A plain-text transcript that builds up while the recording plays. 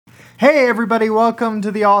Hey everybody, welcome to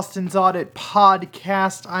the Austin's Audit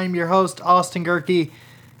Podcast. I'm your host, Austin Gerke,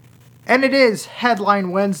 and it is Headline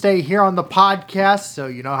Wednesday here on the podcast, so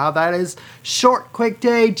you know how that is. Short, quick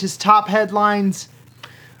day, just top headlines.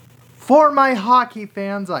 For my hockey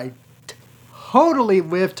fans, I totally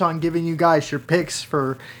whiffed on giving you guys your picks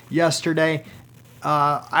for yesterday.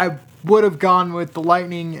 I would have gone with the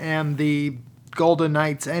Lightning and the Golden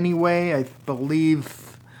Knights anyway, I believe.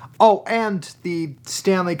 Oh, and the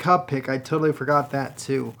Stanley Cup pick. I totally forgot that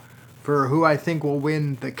too. For who I think will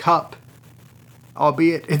win the Cup.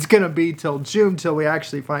 Albeit it's going to be till June till we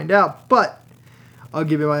actually find out. But I'll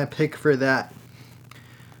give you my pick for that.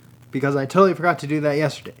 Because I totally forgot to do that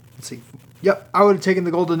yesterday. Let's see. Yep, I would have taken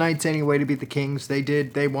the Golden Knights anyway to beat the Kings. They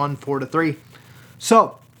did. They won 4-3.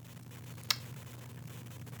 So,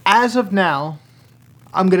 as of now,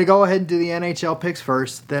 I'm going to go ahead and do the NHL picks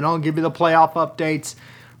first. Then I'll give you the playoff updates.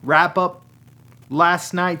 Wrap up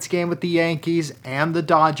last night's game with the Yankees and the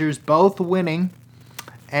Dodgers both winning.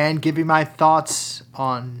 And give you my thoughts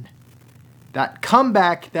on that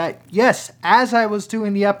comeback that, yes, as I was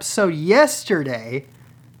doing the episode yesterday,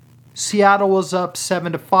 Seattle was up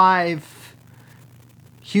 7-5.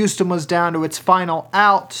 Houston was down to its final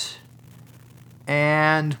out.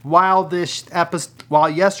 And while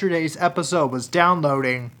yesterday's episode was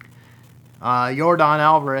downloading, Yordan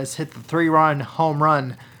Alvarez hit the 3-run home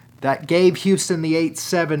run that gave Houston the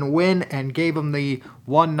 8-7 win and gave them the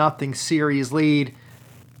 1-0 series lead.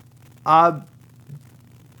 I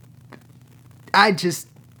just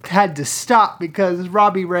had to stop because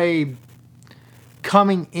Robbie Ray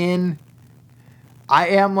coming in, I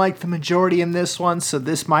am like the majority in this one, so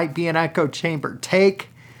this might be an echo chamber take.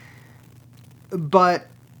 But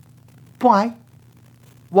why?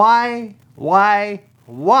 Why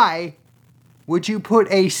would you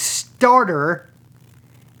put a starter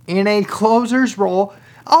in a closer's role,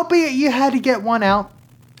 albeit you had to get one out,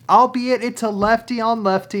 albeit it's a lefty on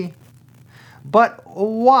lefty, but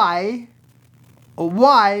why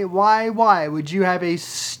would you have a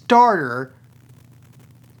starter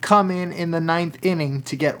come in the ninth inning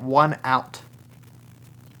to get one out?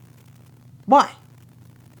 Why?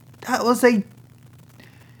 That was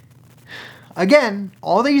again,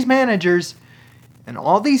 all these managers and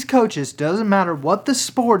all these coaches, doesn't matter what the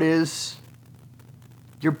sport is,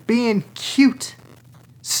 you're being cute.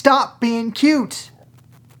 Stop being cute.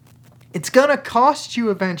 It's gonna cost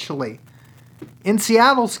you eventually. In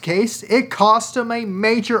Seattle's case, it cost them a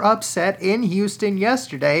major upset in Houston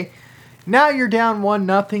yesterday. Now you're down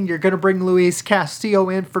 1-0. You're gonna bring Luis Castillo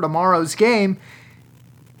in for tomorrow's game.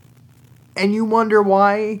 And you wonder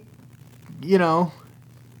why, the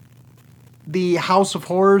House of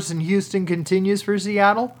Horrors in Houston continues for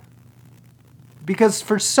Seattle? Because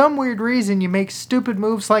for some weird reason, you make stupid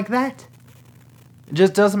moves like that. It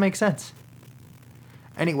just doesn't make sense.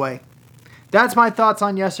 Anyway, that's my thoughts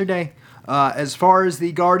on yesterday. As far as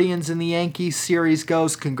the Guardians and the Yankees series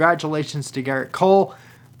goes, congratulations to Gerrit Cole.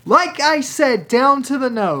 Like I said, down to the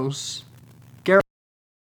nose, Gerrit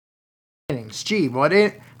innings. Gee,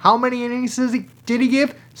 how many innings did he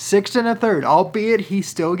give? 6 1/3. Albeit he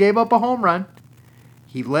still gave up a home run.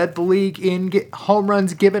 He led the league in home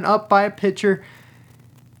runs given up by a pitcher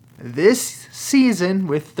this season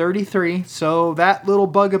with 33. So that little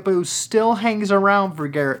bugaboo still hangs around for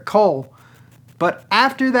Gerrit Cole. But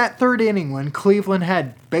after that third inning, when Cleveland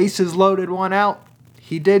had bases loaded, one out,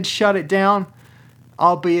 he did shut it down.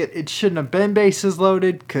 Albeit it shouldn't have been bases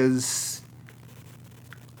loaded because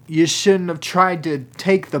you shouldn't have tried to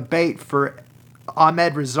take the bait for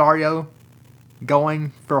Ahmed Rosario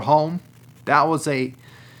going for home. That was a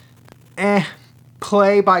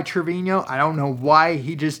play by Trevino. I don't know why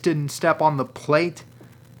he just didn't step on the plate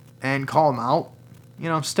and call him out.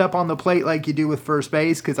 Step on the plate like you do with first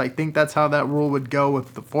base, because I think that's how that rule would go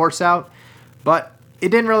with the force out. But it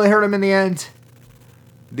didn't really hurt him in the end.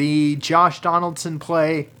 The Josh Donaldson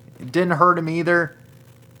play, it didn't hurt him either.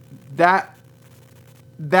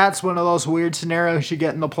 That's one of those weird scenarios you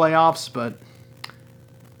get in the playoffs, but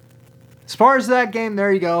as far as that game,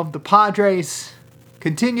 there you go. The Padres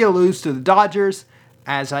continue to lose to the Dodgers.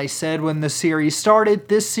 As I said when the series started,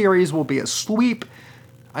 this series will be a sweep.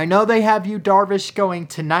 I know they have Yu Darvish going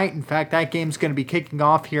tonight. In fact, that game's going to be kicking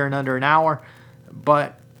off here in under an hour.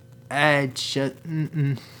 But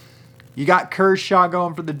you got Kershaw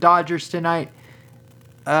going for the Dodgers tonight.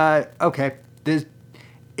 Okay.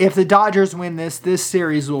 If the Dodgers win this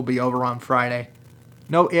series will be over on Friday.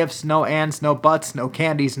 No ifs, no ands, no buts, no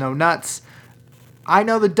candies, no nuts. I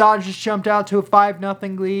know the Dodgers jumped out to a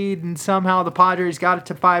 5-0 lead, and somehow the Padres got it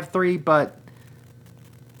to 5-3, but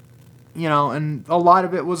and a lot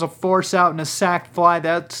of it was a force out and a sac fly.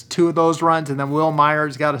 That's two of those runs, and then Will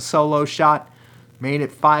Myers got a solo shot, made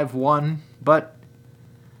it 5-1. But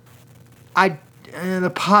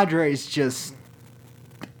the Padres just,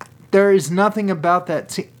 there is nothing about that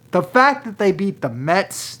team. The fact that they beat the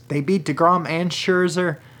Mets, they beat DeGrom and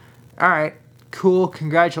Scherzer, all right, cool,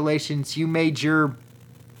 congratulations. You made your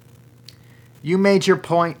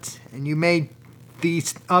point, and you made the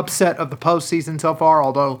upset of the postseason so far,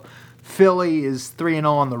 although Philly is 3-0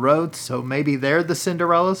 on the road, so maybe they're the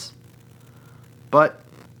Cinderellas. But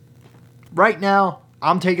right now,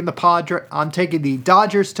 I'm taking the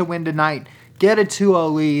Dodgers to win tonight, get a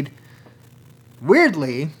 2-0 lead.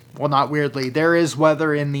 Weirdly, well, not weirdly, there is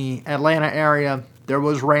weather in the Atlanta area. There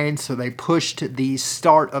was rain, so they pushed the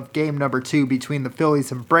start of game number 2 between the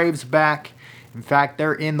Phillies and Braves back. In fact,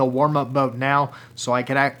 they're in the warm-up mode now, so I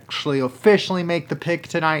can actually officially make the pick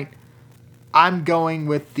tonight. I'm going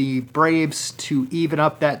with the Braves to even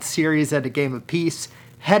up that series at a game apiece,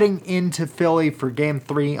 heading into Philly for game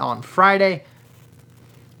 3 on Friday.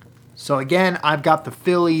 So again, I've got the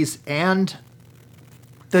Phillies and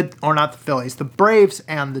the Braves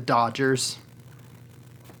and the Dodgers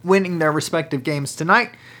winning their respective games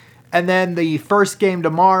tonight. And then the first game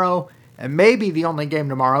tomorrow, and maybe the only game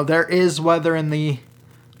tomorrow, there is weather in the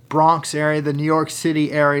Bronx area, the New York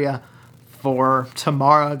City area for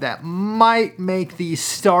tomorrow that might make the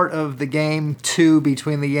start of the game 2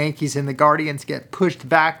 between the Yankees and the Guardians get pushed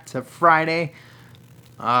back to Friday.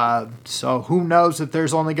 So who knows if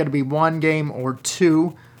there's only going to be one game or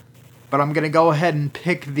 2. But I'm going to go ahead and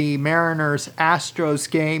pick the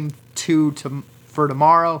Mariners-Astros game 2 for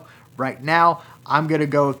tomorrow. Right now, I'm going to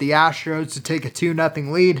go with the Astros to take a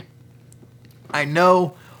 2-0 lead. I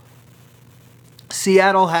know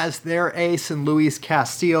Seattle has their ace in Luis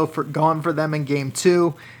Castillo gone for them in game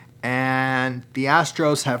 2. And the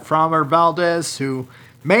Astros have Framber Valdez, who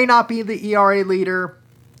may not be the ERA leader,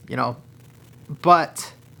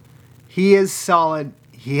 but he is solid.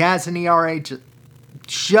 He has an ERA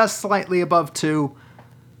just slightly above 2.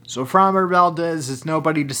 So Framber Valdez is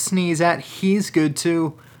nobody to sneeze at. He's good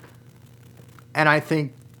too. And I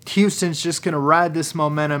think Houston's just going to ride this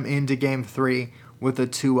momentum into game 3 with a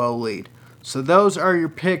 2-0 lead. So those are your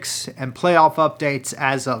picks and playoff updates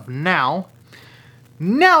as of now.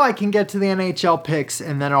 Now I can get to the NHL picks,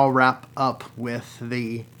 and then I'll wrap up with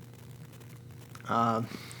the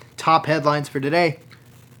top headlines for today.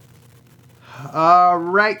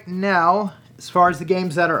 Right now, as far as the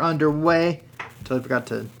games that are underway, totally forgot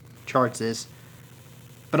to chart this,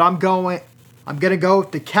 but I'm going to go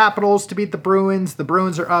with the Capitals to beat the Bruins. The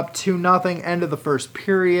Bruins are up 2-0, end of the first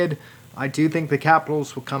period. I do think the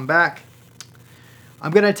Capitals will come back.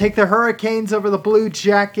 I'm going to take the Hurricanes over the Blue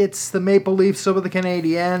Jackets, the Maple Leafs over the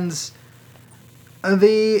Canadiens,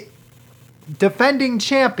 the defending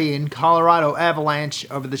champion Colorado Avalanche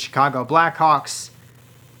over the Chicago Blackhawks,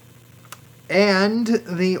 and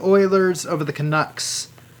the Oilers over the Canucks.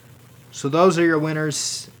 So those are your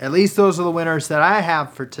winners. At least those are the winners that I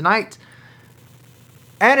have for tonight.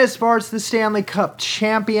 And as far as the Stanley Cup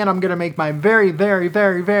champion, I'm going to make my very, very,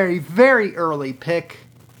 very, very, very early pick.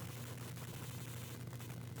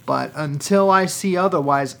 But until I see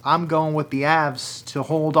otherwise, I'm going with the Avs to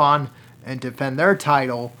hold on and defend their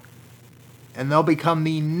title. And they'll become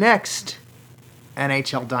the next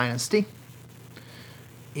NHL dynasty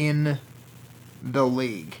in the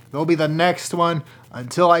league. They'll be the next one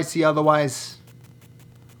until I see otherwise.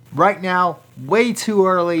 Right now, way too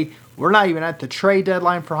early. We're not even at the trade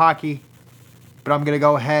deadline for hockey. But I'm going to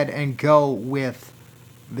go ahead and go with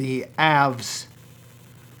the Avs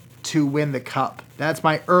to win the cup. That's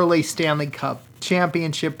my early Stanley Cup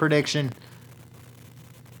championship prediction.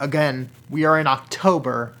 Again, we are in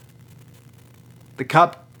October. The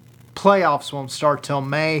Cup playoffs won't start till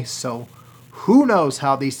May, so who knows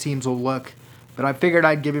how these teams will look. But I figured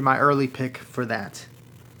I'd give you my early pick for that.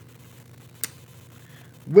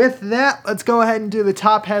 With that, let's go ahead and do the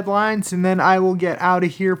top headlines, and then I will get out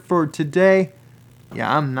of here for today.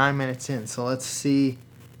 Yeah, I'm 9 minutes in, so let's see.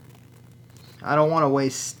 I don't want to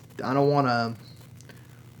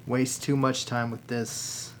waste too much time with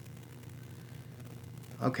this.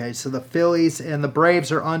 Okay, so the Phillies and the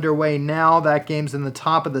Braves are underway now. That game's in the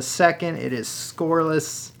top of the second. It is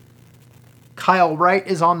scoreless. Kyle Wright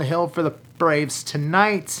is on the hill for the Braves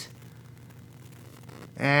tonight.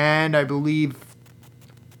 And I believe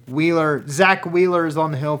Zach Wheeler is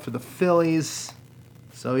on the hill for the Phillies.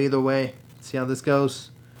 So either way, see how this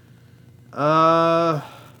goes. Let's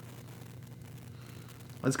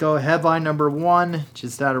go headline number 1,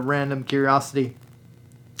 just out of random curiosity.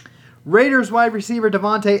 Raiders wide receiver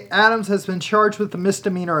Davante Adams has been charged with a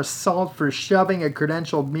misdemeanor assault for shoving a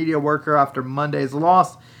credentialed media worker after Monday's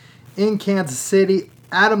loss in Kansas City.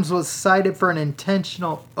 Adams was cited for an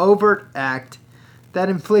intentional overt act that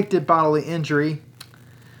inflicted bodily injury.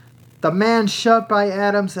 The man shoved by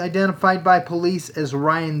Adams, identified by police as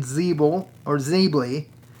Ryan Zeebly,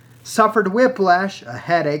 suffered whiplash, a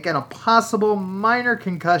headache, and a possible minor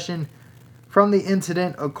concussion from the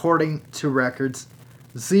incident, according to records.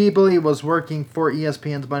 Zeebly was working for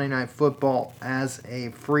ESPN's Monday Night Football as a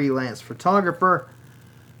freelance photographer.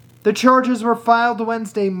 The charges were filed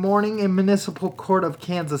Wednesday morning in Municipal Court of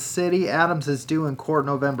Kansas City. Adams is due in court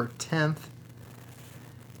November 10th.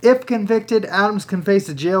 If convicted, Adams can face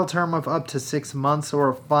a jail term of up to 6 months or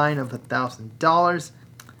a fine of $1,000.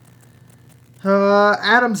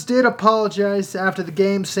 Adams did apologize after the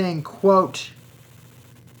game, saying, quote,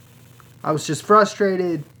 "I was just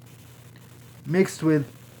frustrated, mixed with,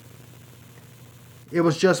 it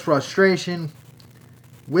was just frustration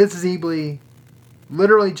with Zeebly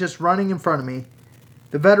literally just running in front of me.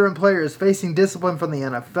 The veteran player is facing discipline from the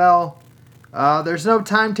NFL. There's no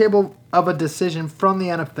timetable of a decision from the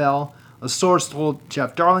NFL," a source told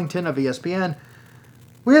Jeff Darlington of ESPN.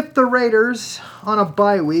 With the Raiders on a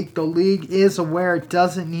bye week, the league is aware it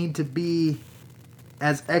doesn't need to be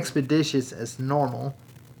as expeditious as normal.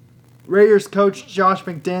 Raiders coach Josh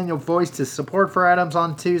McDaniel voiced his support for Adams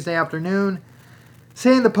on Tuesday afternoon,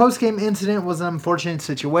 saying the post-game incident was an unfortunate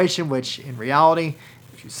situation, which in reality,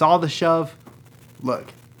 if you saw the shove,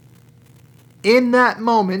 look, in that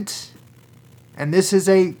moment, and this is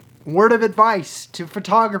a word of advice to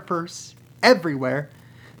photographers everywhere,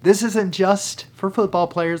 this isn't just for football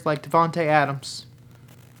players like Davante Adams.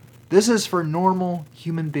 This is for normal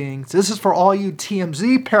human beings. This is for all you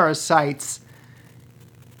TMZ parasites.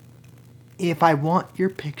 If I want your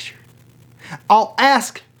picture, I'll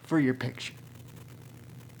ask for your picture.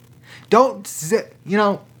 Don't zip,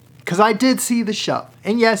 because I did see the shove.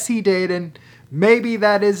 And yes, he did, and maybe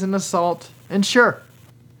that is an assault, and sure.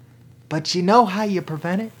 But you know how you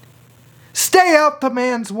prevent it? Stay out the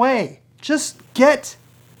man's way. Just get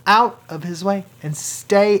out of his way and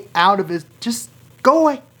stay out of his, just go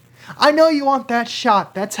away. I know you want that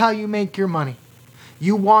shot. That's how you make your money.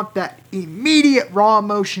 You want that immediate raw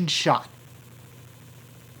emotion shot.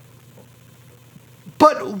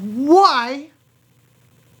 But why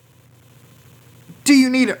do you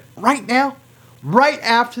need it right now? Right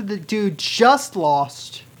after the dude just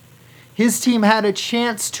lost. His team had a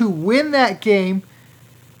chance to win that game.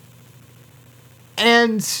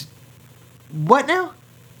 And what now?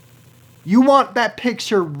 You want that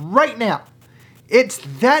picture right now. It's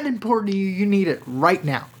that important to you. You need it right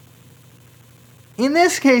now. In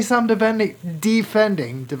this case, I'm defending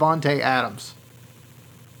Davante Adams.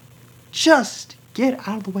 Just get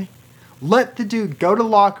out of the way. Let the dude go to the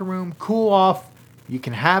locker room, cool off. You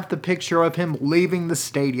can have the picture of him leaving the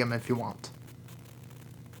stadium if you want.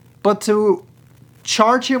 But to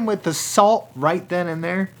charge him with assault right then and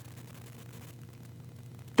there,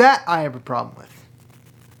 that I have a problem with.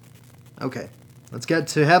 Okay, let's get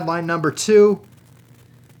to headline number 2.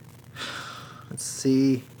 Let's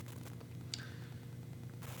see.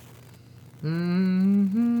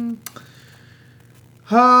 The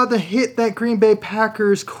hit that Green Bay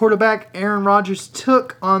Packers quarterback Aaron Rodgers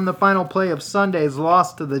took on the final play of Sunday's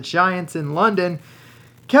loss to the Giants in London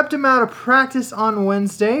kept him out of practice on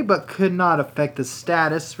Wednesday, but could not affect the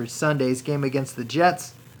status for Sunday's game against the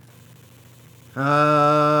Jets.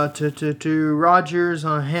 Rodgers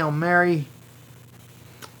on a Hail Mary.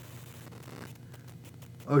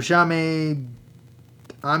 Ojame,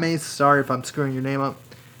 sorry if I'm screwing your name up,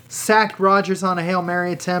 sacked Rodgers on a Hail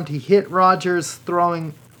Mary attempt. He hit Rodgers'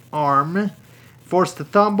 throwing arm, forced a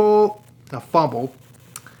fumble.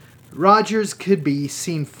 Rodgers could be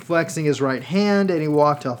seen flexing his right hand, and he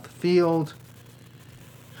walked off the field.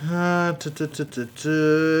 He's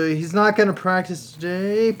not going to practice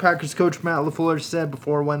today, Packers coach Matt LaFleur said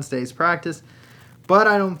before Wednesday's practice. But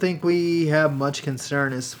I don't think we have much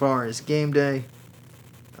concern as far as game day.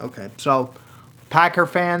 Okay, so Packer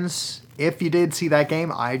fans, if you did see that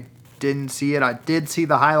game, I didn't see it. I did see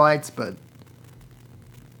the highlights, but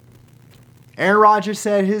Aaron Rodgers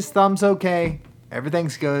said his thumb's okay.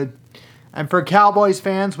 Everything's good. And for Cowboys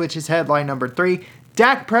fans, which is headline number 3,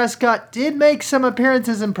 Dak Prescott did make some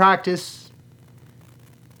appearances in practice,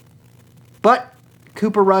 but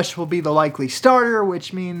Cooper Rush will be the likely starter,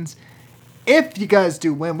 which means if you guys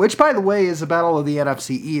do win, which by the way is a battle of the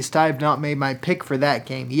NFC East, I have not made my pick for that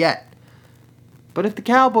game yet. But if the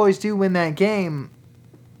Cowboys do win that game,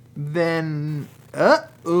 then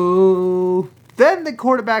then the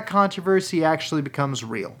quarterback controversy actually becomes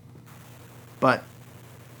real. But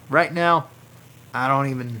right now, I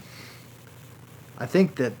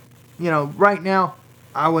think that, right now,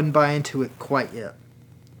 I wouldn't buy into it quite yet.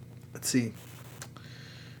 Let's see.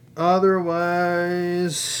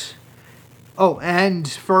 Otherwise... Oh, and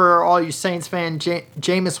for all you Saints fans,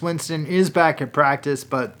 Jameis Winston is back at practice,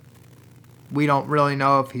 but we don't really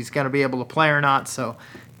know if he's going to be able to play or not. So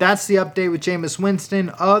that's the update with Jameis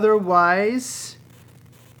Winston. Otherwise,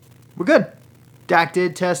 we're good. Dak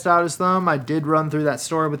did test out his thumb. I did run through that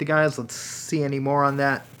story with the guys. Let's see any more on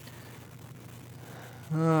that.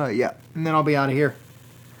 Yeah, and then I'll be out of here.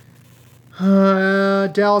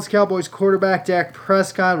 Dallas Cowboys quarterback Dak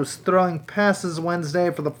Prescott was throwing passes Wednesday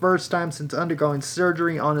for the first time since undergoing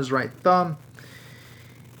surgery on his right thumb.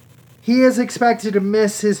 He is expected to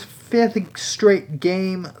miss his 5th straight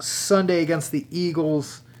game Sunday against the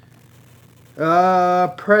Eagles.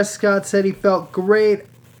 Prescott said he felt great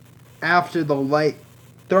after the light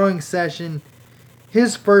throwing session,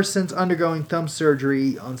 his first since undergoing thumb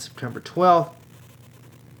surgery on September 12th.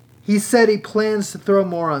 He said he plans to throw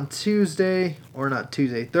more on Thursday.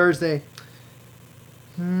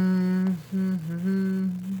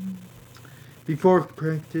 Before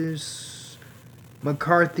practice,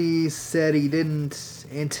 McCarthy said he didn't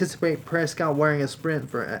anticipate Prescott wearing a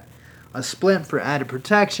splint for added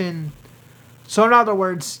protection. So in other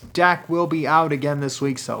words, Dak will be out again this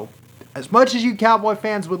week. So as much as you Cowboy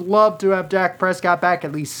fans would love to have Dak Prescott back,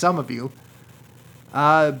 at least some of you,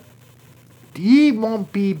 he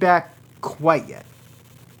won't be back quite yet.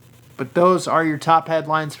 But those are your top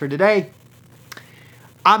headlines for today.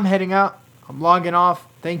 I'm heading out. I'm logging off.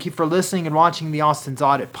 Thank you for listening and watching the Austin's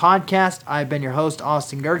Audit podcast. I've been your host,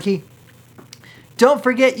 Austin Gerke. Don't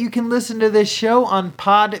forget you can listen to this show on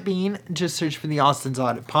Podbean. Just search for the Austin's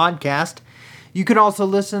Audit podcast. You can also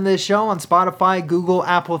listen to this show on Spotify, Google,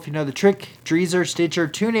 Apple, if you know the trick, Deezer, Stitcher,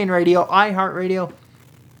 TuneIn Radio, iHeartRadio,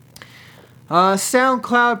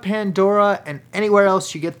 SoundCloud, Pandora, and anywhere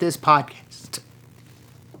else you get this podcast.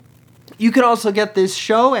 You can also get this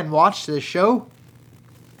show and watch this show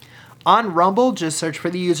on Rumble. Just search for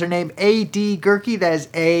the username ADGerke. That is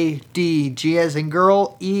ADG as in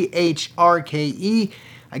girl, EHRKE.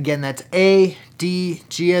 Again, that's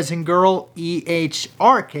ADG as in girl,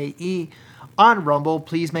 EHRKE on Rumble.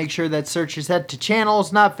 Please make sure that search is set to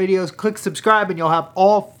channels, not videos. Click subscribe and you'll have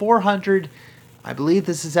all 400. I believe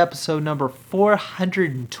this is episode number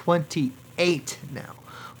 428 now.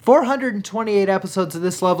 428 episodes of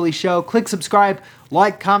this lovely show. Click subscribe,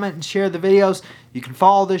 like, comment, and share the videos. You can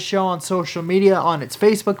follow this show on social media on its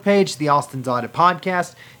Facebook page, The Austin's Audit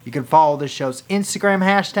Podcast. You can follow this show's Instagram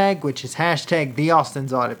hashtag, which is hashtag The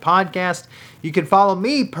Austin's Audit Podcast. You can follow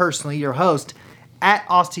me personally, your host, at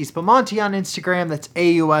Austin Spamanti on Instagram. That's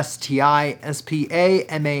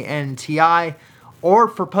AUSTISPAMANTI. Or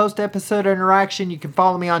for post-episode interaction, you can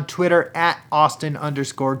follow me on Twitter at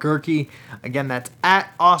Austin_Gerke. Again, that's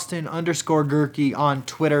at Austin_Gerke on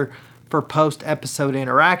Twitter for post-episode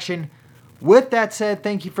interaction. With that said,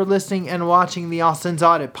 thank you for listening and watching the Austin's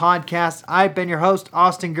Audit Podcast. I've been your host,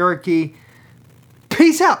 Austin Gerke.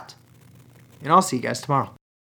 Peace out. And I'll see you guys tomorrow.